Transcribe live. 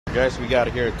Guys, we got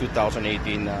here a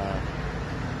 2018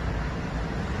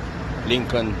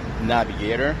 Lincoln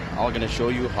Navigator. I'm gonna show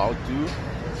you how to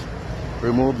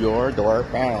remove your door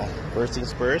panel. First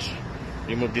things first,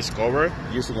 remove this cover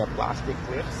using a plastic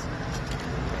clips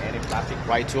and a plastic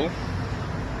pry tool.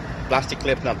 Plastic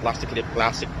clip, not plastic clip,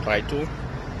 plastic pry tool.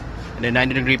 And then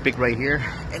 90-degree pick right here.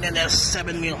 And then there's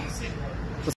 7 mil.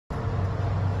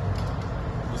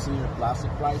 Using your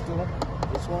plastic pry tool,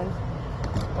 this one,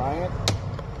 pry it.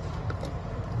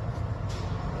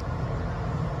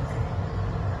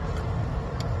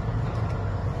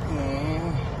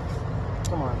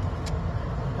 Come on.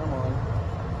 Come on.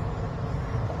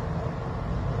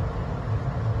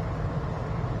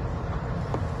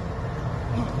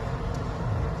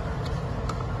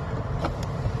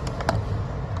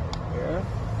 Here.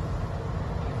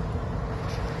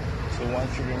 So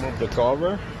once you remove the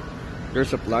cover,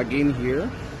 there's a plug in here.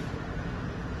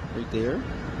 Right there.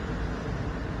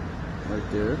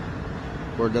 Right there.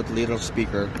 For that little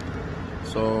speaker.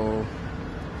 So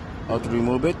how to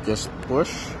remove it? Just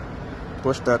push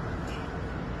that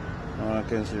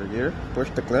can see here,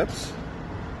 push the clips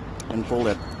and pull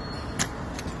it.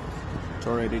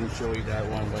 Sorry I didn't show you that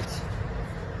one, but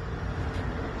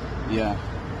yeah,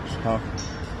 so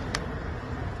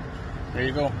there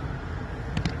you go.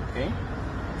 Okay,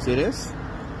 see this,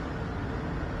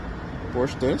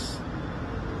 push this,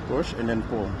 push and then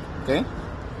pull. Okay,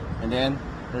 and then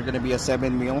there's gonna be a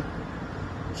 7 mil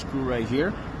screw right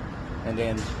here, and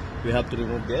then we have to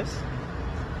remove this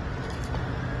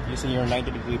using your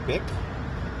 90-degree pick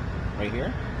right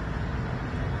here.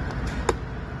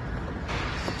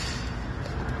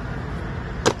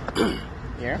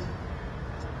 Here,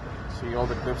 see all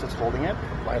the clips that's holding it,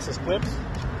 bias clips.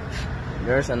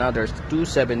 There's another 2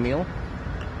 7 mil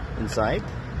inside,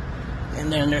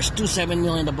 and then there's 2 7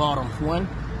 mil in the bottom. 1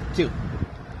 2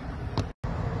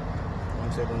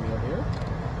 1 7 mil here.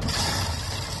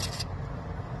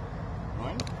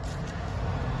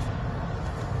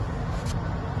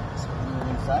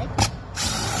 Inside.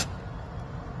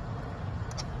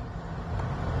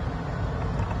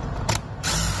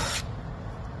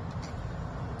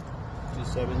 2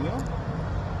 7 mil.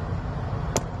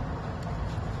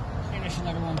 And there's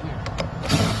another one here.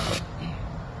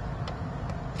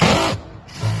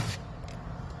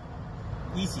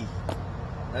 Easy.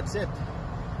 That's it.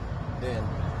 Then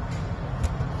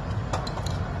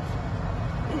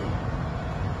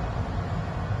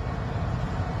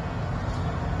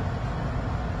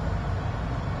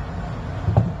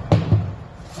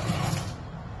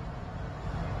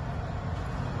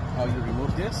how you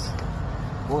remove this,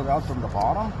 pull it out from the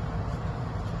bottom.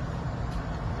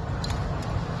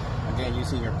 Again,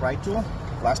 using your pry tool,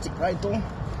 plastic pry tool,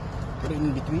 put it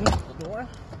in between the door.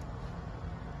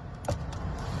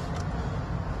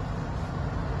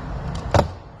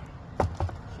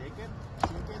 Shake it,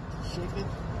 shake it, shake it,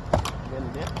 then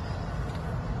dip.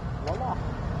 Voila.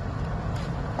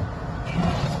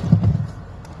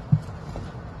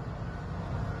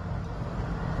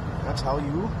 That's how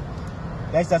you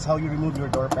Guys, that's how you remove your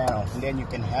door panel, and then you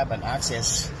can have an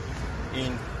access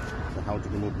in how to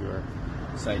remove your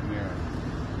side mirror.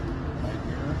 Side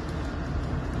mirror.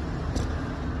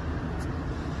 So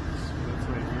that's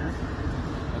right here.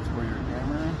 That's for your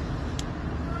camera.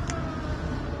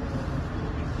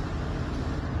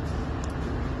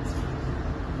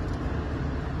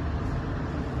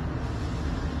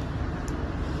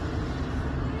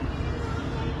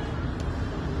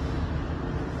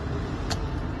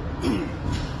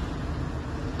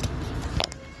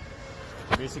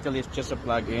 Basically, it's just a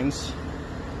plug-ins.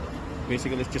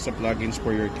 Basically, it's just a plug-ins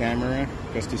for your camera,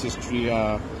 because this is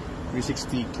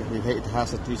 360. It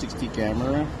has a 360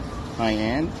 camera,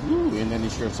 high-end, and then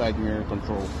it's your side mirror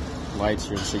control lights,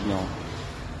 your signal.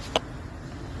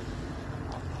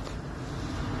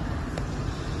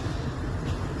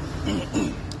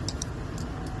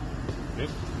 Good.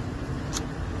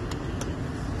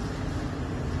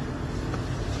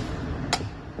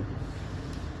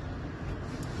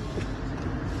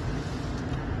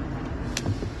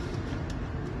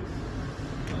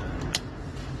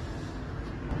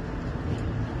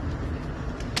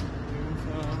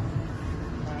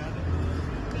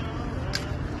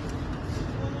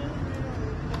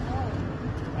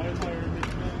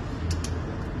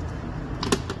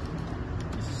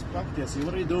 Practice.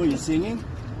 What are you doing? You singing?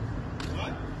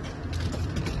 What?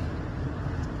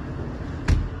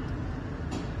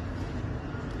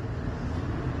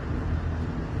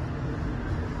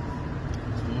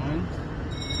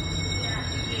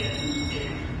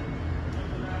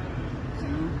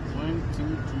 One,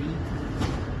 two, three.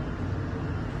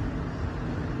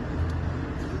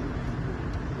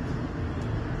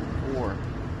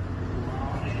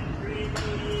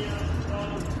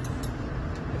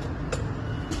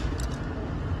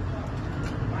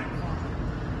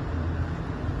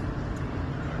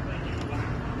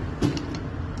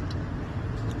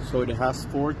 So it has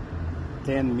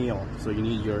 410 mil. So you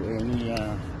need your any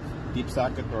deep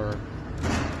socket or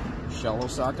shallow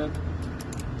socket.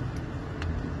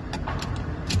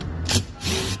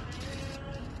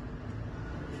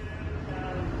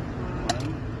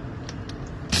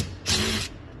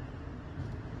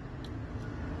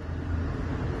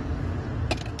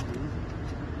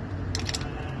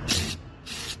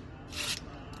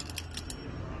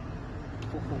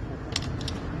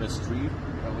 That's 3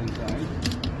 go inside.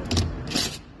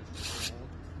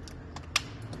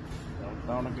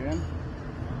 Down again.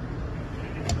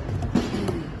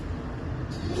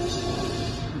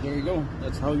 There you go.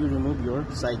 That's how you remove your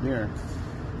side mirror.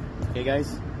 Okay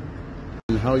guys.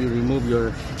 And how you remove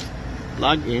your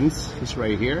plug-ins is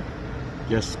right here.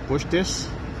 Just push this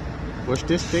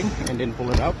thing and then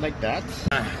pull it out like that.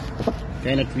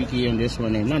 Kind of tricky on this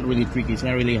one, and not really tricky, it's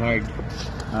not really hard.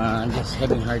 I'm just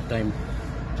having a hard time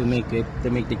to make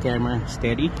the camera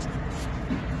steady.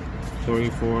 Sorry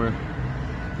for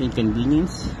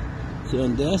inconvenience. So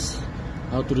on this,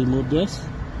 how to remove this,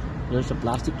 there's a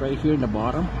plastic right here in the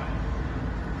bottom.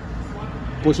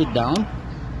 Push it down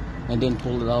and then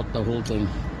pull it out, the whole thing,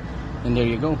 and there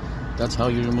you go. That's how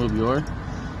you remove your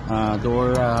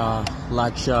door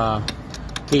latch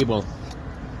cable.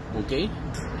 Okay,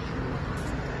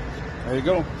 there you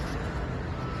go.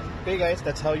 Okay guys,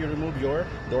 that's how you remove your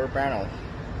door panel.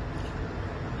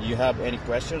 You have any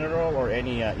question at all or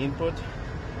any input,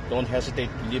 don't hesitate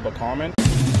to leave a comment.